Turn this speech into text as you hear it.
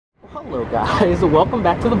Hello guys, welcome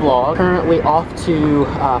back to the vlog. Currently off to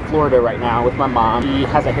Florida right now with my mom. She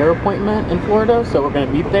has a hair appointment in Florida, so we're going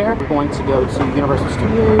to meet there. We're going to go to Universal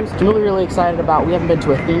Studios. I'm really excited about. We haven't been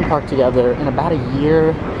to a theme park together in about a year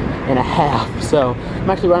and a half, so I'm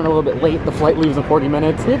actually running a little bit late. The flight leaves in 40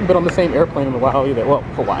 minutes. We haven't been on the same airplane in a while either. Well,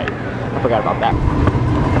 Hawaii. I forgot about that.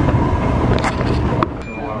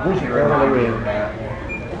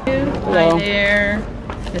 Hi there,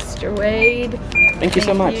 Mr. Wade. Thank you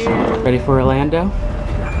so much. Ready for Orlando?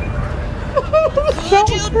 Would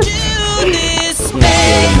you do this,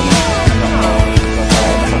 babe?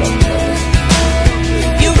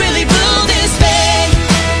 You really blew this, babe.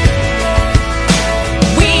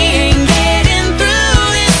 We ain't getting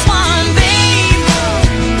through this one, babe.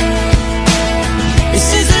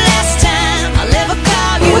 This is the last time I'll ever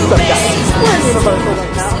call you, What's up, babe. guys? We're in Universal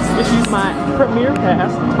right now. This is my premiere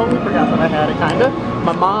pass. Totally forgot that I had it, kinda.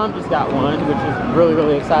 My mom just got one, which is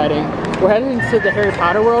really exciting. We're heading to the Harry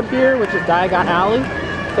Potter world here, which is Diagon Alley.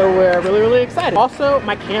 So we're really excited. Also,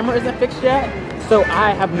 my camera isn't fixed yet, so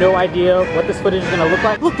I have no idea what this footage is gonna look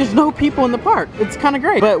like. Look, there's no people in the park. It's kind of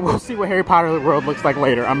great, but we'll see what Harry Potter world looks like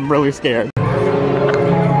later. I'm really scared.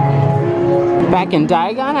 Back in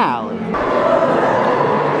Diagon Alley.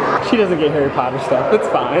 She doesn't get Harry Potter stuff. It's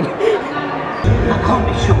fine. I can't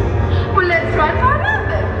be sure. Well, let's try find out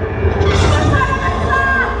then.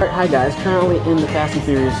 Alright, hi guys, currently in the Fast and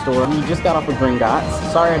Furious store. We just got off of Green Dots.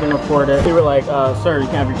 Sorry I didn't record it. They were like, sir, you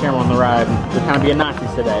can't have your camera on the ride. We're kind of being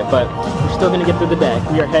Nazis today, but we're still gonna get through the day.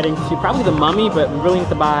 We are heading to probably the Mummy, but we really need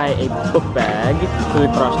to buy a book bag so we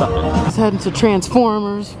put our stuff in. Let's head into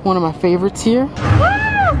Transformers, one of my favorites here. You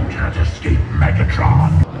can't escape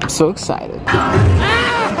Megatron. I'm so excited.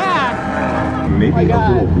 Maybe a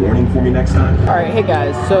little warning for me next time. Alright, hey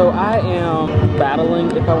guys, so I am battling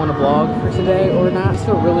if I want to vlog for today or not. I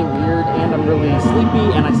feel really weird and I'm really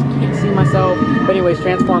sleepy and I can't see myself. But anyways,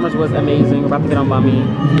 Transformers was amazing. We're about to get on Mummy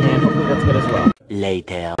and hopefully that's good as well.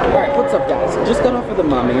 Later. Alright, what's up guys? Just got off of the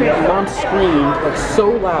Mummy. My mom screamed like so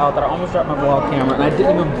loud that I almost dropped my vlog camera and I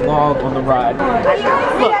didn't even vlog on the ride.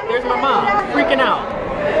 Look, there's my mom, freaking out.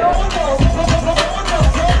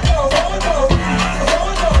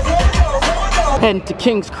 Heading to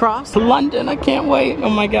King's Cross, London. I can't wait. Oh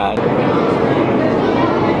my god.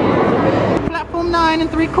 Platform 9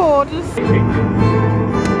 3/4.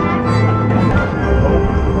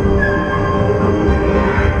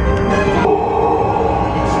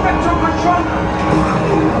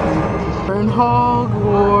 We're in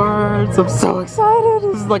Hogwarts. I'm so excited.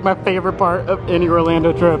 This is like my favorite part of any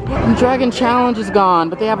Orlando trip. And Dragon Challenge is gone,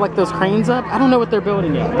 but they have like those cranes up. I don't know what they're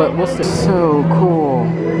building yet, but we'll see. So cool.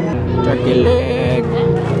 Turkey leg.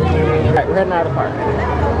 Alright, we're heading out of the park.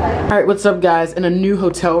 Alright, what's up guys? In a new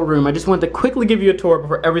hotel room. I just wanted to quickly give you a tour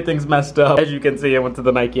before everything's messed up. As you can see, I went to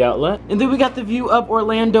the Nike outlet. And then we got the view of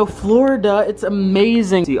Orlando, Florida. It's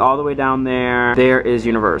amazing. See all the way down there. There is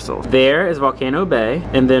Universal. There is Volcano Bay.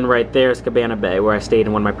 And then right there is Cabana Bay, where I stayed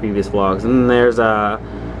in one of my previous vlogs. And then there's the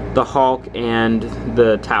Hulk and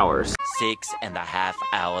the towers. 6.5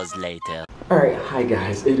 hours later. Alright, hi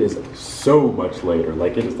guys. It is so much later.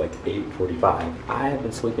 Like, it is like 8:45. I have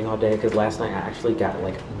been sleeping all day because last night I actually got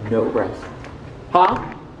like no rest. Huh?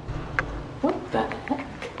 What the heck?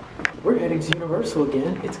 We're heading to Universal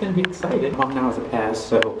again. It's gonna be exciting. Mom now has a pass,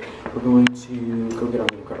 so we're going to go get on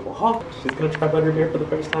the Incredible Hulk. She's gonna try Butterbeer for the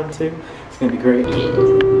first time too. It's gonna be great.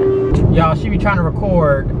 Y'all, she be trying to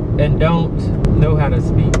record and don't know how to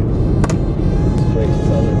speak.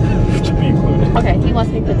 To be included. Okay, he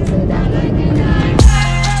wants me to put this in the dash.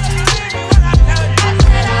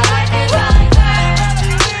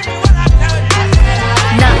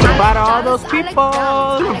 Goodbye to all those people.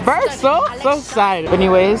 Universal. So excited. But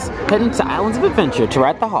anyways, heading to Islands of Adventure to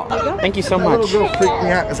ride the Hulk. Thank you so much. That little girl freaked me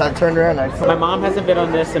out because I turned around and I saw. My mom hasn't been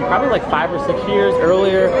on this in probably like 5 or 6 years.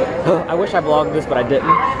 Earlier, I wish I vlogged this, but I didn't.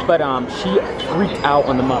 But she freaked out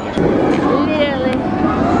on the Mummy. Really?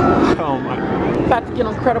 Oh my god. About to get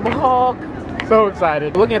on Incredible Hulk. So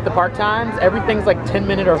excited. Looking at the park times, everything's like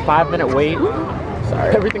 10-minute or 5-minute wait.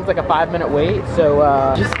 Sorry. Everything's like a 5-minute wait. So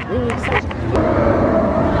just really excited.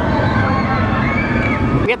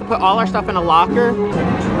 We have to put all our stuff in a locker.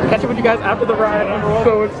 Catch up with you guys after the ride. I'm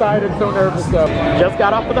so excited, so nervous. So just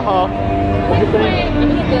got off with the Hulk.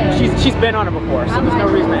 She's been on it before, so there's no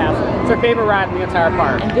reason to ask her. It's her favorite ride in the entire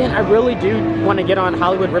park. And then I really do want to get on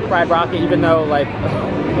Hollywood Rip Ride Rocket, even though like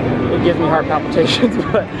it gives me heart palpitations.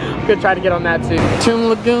 But I'm gonna try to get on that too. Toon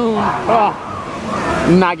Lagoon. Oh,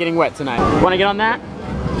 I'm not getting wet tonight. Want to get on that?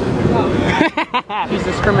 She's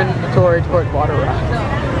discriminatory towards water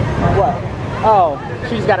rides. What? Oh,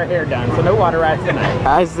 she's got her hair done, so no water rides tonight.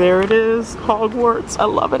 Guys, there it is, Hogwarts. I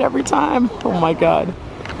love it every time. Oh my God.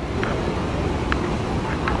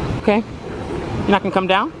 Okay. You're not gonna come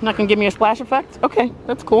down? You're not gonna give me a splash effect? Okay,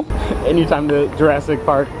 that's cool. Anytime the Jurassic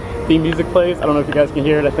Park theme music plays, I don't know if you guys can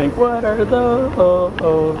hear it, I think, what are those?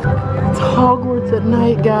 It's Hogwarts at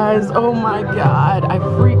night, guys. Oh my God. I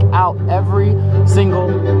freak out every single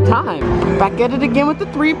time. Back at it again with the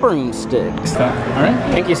 3 broomsticks. All right.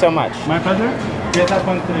 Thank you so much. My pleasure. Yes, have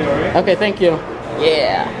fun today, all right? Okay, thank you.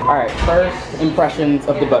 Yeah. All right, first impressions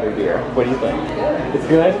of the Butterbeer. What do you think? It's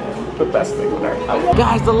good? The best thing there.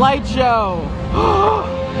 Guys, the light show.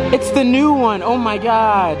 It's the new one. Oh my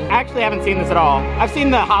God. I actually haven't seen this at all. I've seen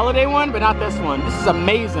the holiday one, but not this one. This is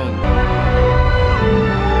amazing.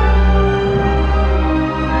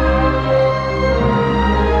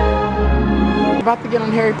 We're about to get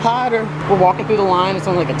on Harry Potter. We're walking through the line. It's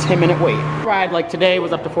only like a 10-minute wait. Ride like today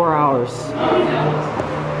was up to 4 hours.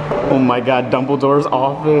 Oh my God, Dumbledore's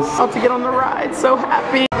office. About to get on the ride, so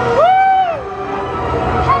happy. Woo!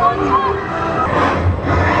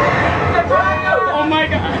 Oh my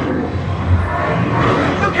God.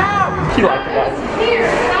 Look out! She liked it, guys.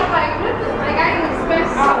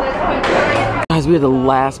 Guys, we are the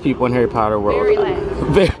last people in Harry Potter world. Very last.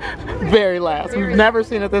 Very last. We've never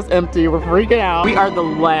seen it this empty. We're freaking out. We are the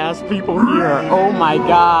last people here. Oh my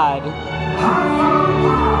God.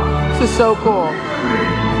 This is so cool.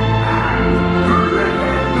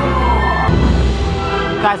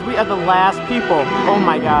 Guys, we are the last people. Oh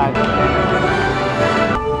my God.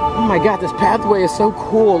 Oh my God, this pathway is so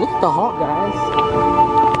cool. Look at the hawk, guys.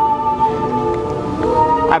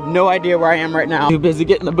 I have no idea where I am right now. Too busy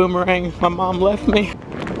getting the boomerang. My mom left me.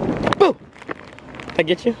 Boo! Did I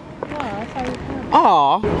get you?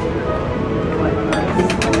 Aw.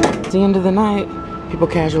 It's the end of the night. People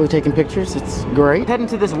casually taking pictures. It's great. Heading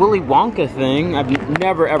to this Willy Wonka thing. I've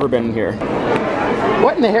never ever been in here.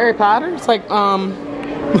 What in the Harry Potter? It's like,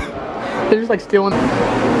 they're just like stealing. This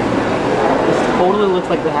totally looks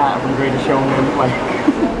like the hat from Greatest Showman. Like,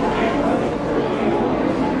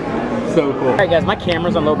 so cool. All right, guys, my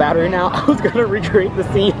camera's on low battery now. I was gonna recreate the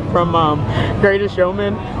scene from Greatest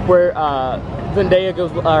Showman where Zendaya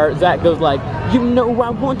goes, or Zach goes like, you know I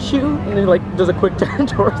want you, and then like does a quick turn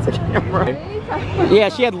towards the camera. Yeah,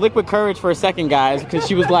 she had liquid courage for a second, guys, because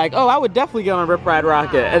she was like, oh, I would definitely get on a Rip Ride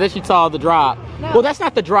Rocket, and then she saw the drop. No. Well, that's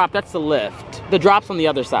not the drop, that's the lift. The drop's on the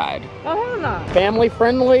other side. Oh, hell no. Family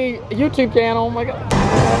friendly YouTube channel, oh my God.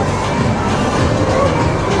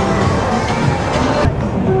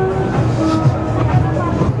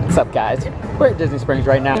 What's up, guys? We're at Disney Springs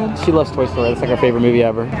right now. She loves Toy Story. That's like her favorite movie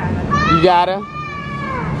ever. You gotta.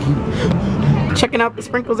 Checking out the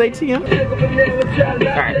Sprinkles ATM.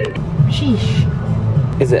 Alright. Sheesh.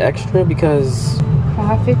 Is it extra? Because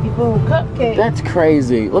 $5.50 for a cupcake. that's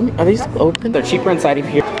crazy. Let me. Are these open? They're cheaper inside of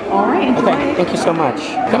here. All right. Okay. Thank you so much.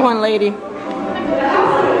 Come on, lady.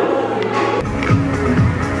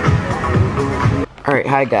 Alright,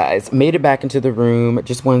 hi guys. Made it back into the room.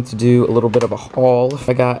 Just wanted to do a little bit of a haul.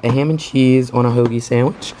 I got a ham and cheese on a hoagie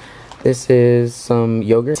sandwich. This is some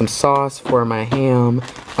yogurt, some sauce for my ham,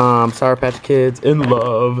 Sour Patch Kids in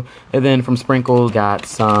love. And then from Sprinkles, got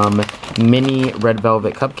some mini red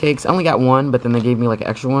velvet cupcakes. I only got one, but then they gave me like an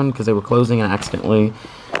extra one because they were closing and I accidentally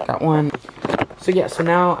got one. So yeah, so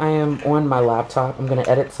now I am on my laptop. I'm gonna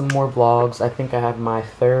edit some more vlogs. I think I have my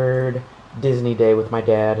 3rd Disney day with my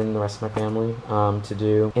dad and the rest of my family to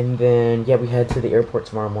do. And then, yeah, we head to the airport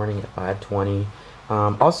tomorrow morning at 5:20.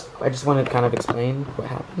 Also, I just want to kind of explain what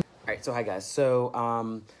happened. Alright, so hi guys.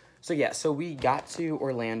 So we got to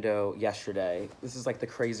Orlando yesterday. This is like the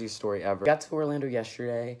craziest story ever. Got to Orlando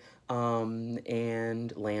yesterday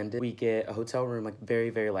and landed. We get a hotel room like very,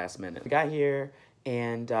 very last minute. We got here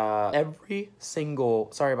and every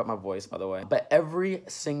single, sorry about my voice by the way, but every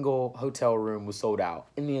single hotel room was sold out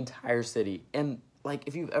in the entire city. And like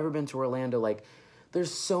if you've ever been to Orlando, like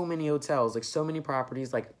there's so many hotels, like so many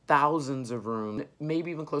properties, like thousands of rooms, maybe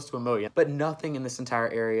even close to 1 million, but nothing in this entire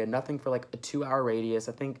area, nothing for like a 2-hour radius.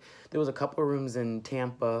 I think there was a couple of rooms in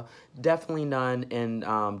Tampa, definitely none in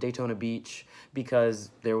Daytona Beach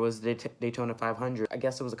because there was the Daytona 500. I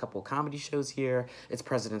guess there was a couple of comedy shows here. It's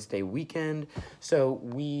President's Day weekend. So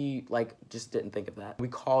we like just didn't think of that. We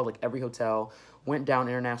called like every hotel, went down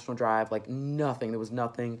International Drive, like nothing, there was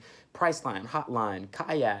nothing. Priceline, Hotline,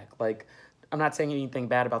 Kayak, like, I'm not saying anything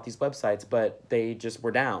bad about these websites, but they just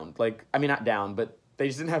were down. Like, I mean, not down, but they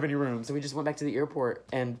just didn't have any room. So we just went back to the airport.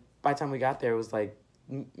 And by the time we got there, it was like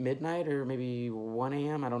midnight or maybe 1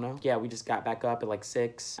 a.m. I don't know. Yeah, we just got back up at like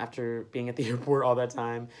 6 after being at the airport all that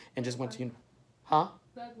time and just went to, huh?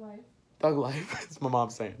 Thug life. Thug life, as my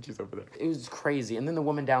mom's saying. She's over there. It was crazy. And then the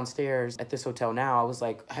woman downstairs at this hotel now, I was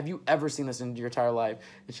like, have you ever seen this in your entire life?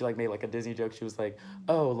 And she like made like a Disney joke. She was like,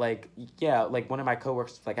 oh, like, yeah, like one of my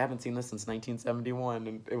coworkers was like, I haven't seen this since 1971.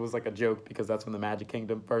 And it was like a joke because that's when the Magic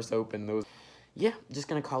Kingdom first opened. Those. Yeah, just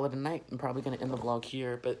gonna call it a night. I'm probably gonna end the vlog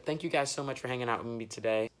here, but thank you guys so much for hanging out with me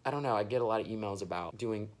today. I don't know, I get a lot of emails about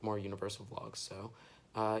doing more Universal vlogs, so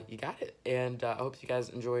you got it. And I hope you guys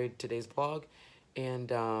enjoyed today's vlog.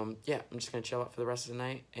 And yeah, I'm just gonna chill out for the rest of the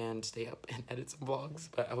night and stay up and edit some vlogs.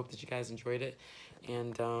 But I hope that you guys enjoyed it.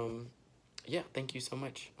 And yeah, thank you so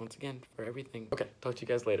much once again for everything. Okay, talk to you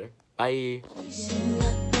guys later. Bye.